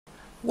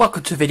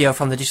Welcome to a video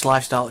from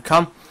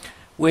thedigital-lifestyle.com.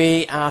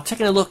 We are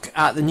taking a look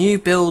at the new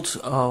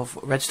build of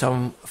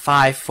Redstone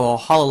 5 for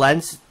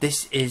HoloLens.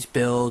 This is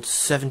build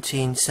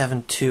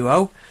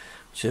 17720,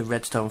 which is a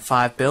Redstone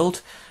 5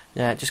 build.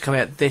 Just coming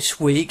out this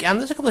week, and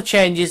there's a couple of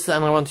changes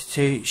that I wanted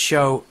to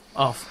show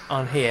off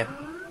on here.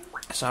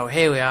 So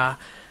here we are,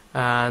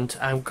 and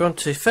I'm going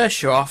to first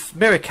show off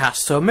Miracast.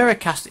 So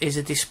Miracast is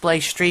a display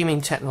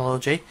streaming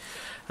technology,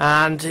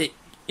 and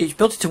it's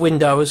built into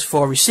Windows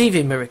for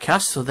receiving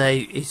Miracast. So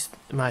there is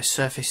my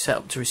Surface set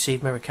up to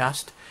receive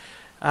Miracast.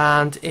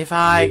 And if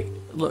I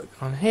look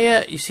on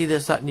here, you see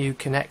there's that new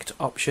connect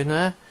option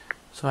there,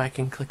 so I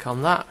can click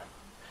on that.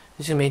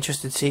 It's going to be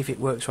interesting to see if it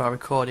works while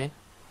recording.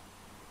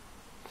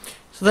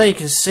 So there you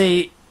can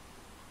see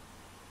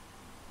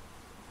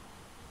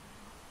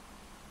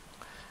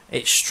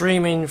it's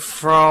streaming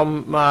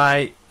from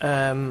my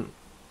HoloLens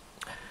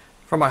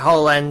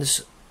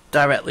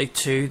directly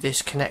to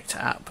this Connect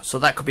app. So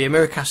that could be a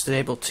Miracast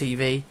enabled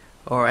TV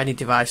or any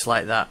device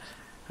like that.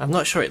 I'm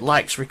not sure it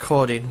likes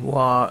recording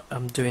while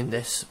I'm doing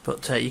this,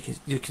 but you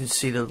can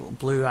see the little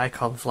blue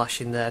icon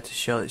flashing there to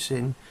show it's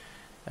in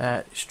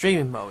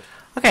streaming mode.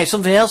 Okay,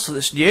 something else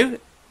that's new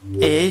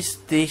is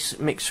this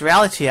mixed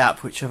reality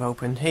app, which I've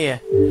opened here.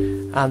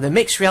 And the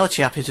mixed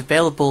reality app is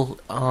available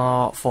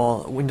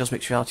for Windows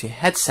mixed reality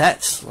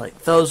headsets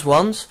like those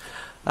ones,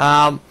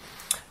 and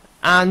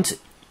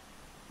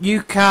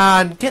you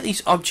can get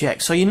these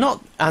objects,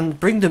 and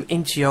bring them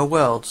into your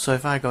world. So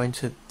if I go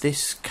into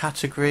this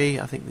category,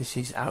 I think this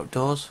is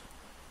outdoors.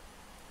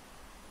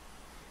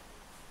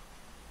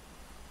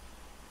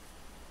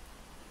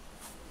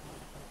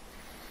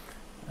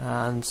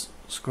 And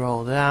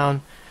scroll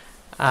down.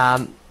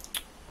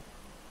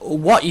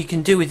 What you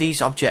can do with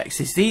these objects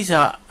is these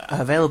are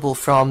available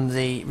from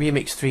the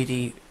Remix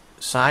 3D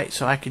site.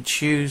 So I could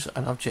choose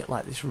an object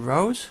like this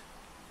rose.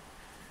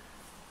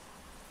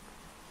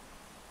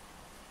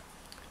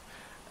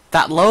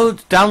 That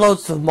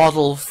downloads the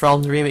model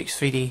from the Remix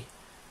 3D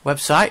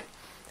website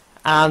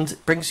and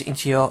brings it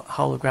into your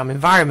hologram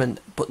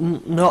environment, but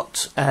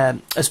not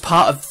as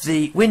part of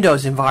the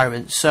Windows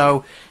environment.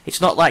 So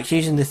it's not like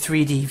using the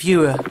 3D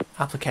viewer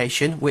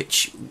application,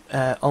 which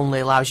only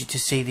allows you to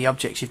see the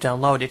objects you've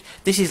downloaded.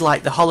 This is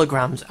like the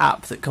holograms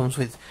app that comes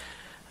with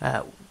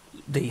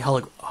the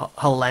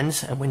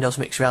HoloLens and Windows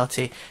Mixed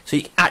Reality, so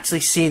you can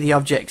actually see the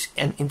objects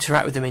and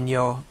interact with them in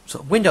your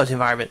sort of Windows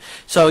environment.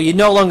 So you're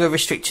no longer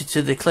restricted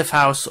to the cliff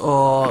house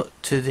or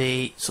to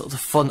the sort of the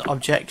fun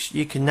objects.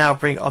 You can now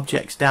bring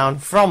objects down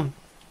from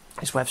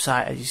this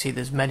website. As you see,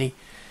 there's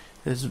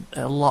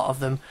a lot of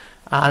them,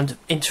 and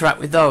interact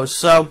with those.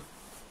 So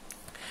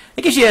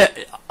it gives you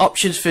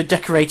options for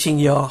decorating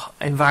your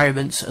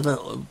environments a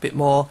little bit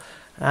more.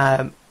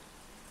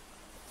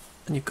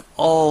 And you've got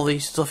all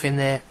these stuff in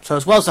there. So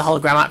as well as the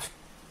hologram app,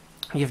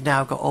 you've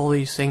now got all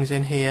these things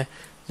in here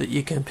that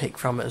you can pick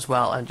from as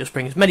well, and just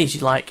bring as many as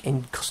you like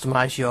and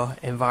customize your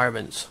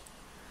environments.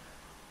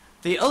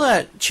 The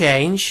other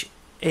change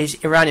is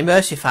around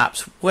immersive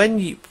apps. When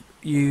you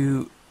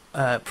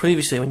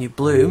previously, when you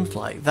bloomed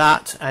like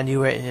that and you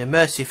were in an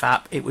immersive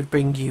app, it would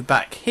bring you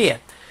back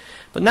here.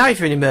 But now if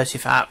you're in an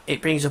immersive app,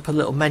 it brings up a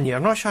little menu.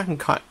 I'm not sure I can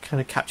kind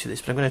of capture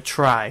this, but I'm going to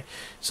try.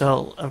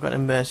 So I've got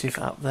an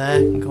immersive app there.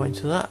 I can go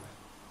into that.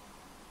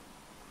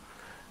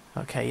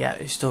 Okay, yeah,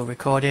 it's still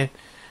recording.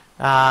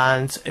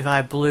 And if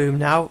I bloom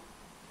now,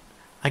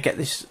 I get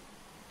this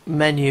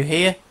menu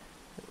here,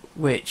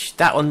 which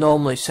that one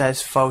normally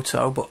says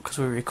photo, but because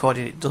we're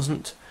recording it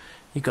doesn't.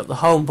 You've got the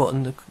home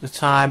button, the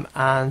time,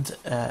 and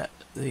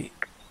the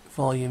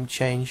volume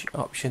change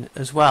option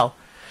as well.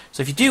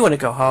 So if you do want to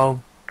go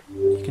home,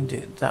 you can do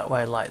it that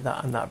way, like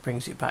that, and that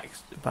brings it back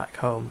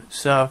home.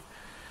 So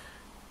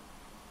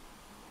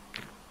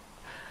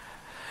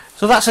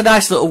that's a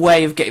nice little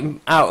way of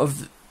getting out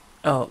of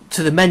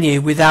to the menu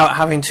without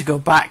having to go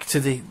back to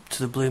the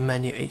blue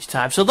menu each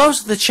time. So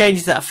those are the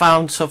changes that I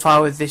found so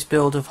far with this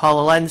build of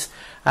HoloLens.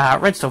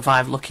 Redstone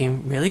 5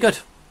 looking really good.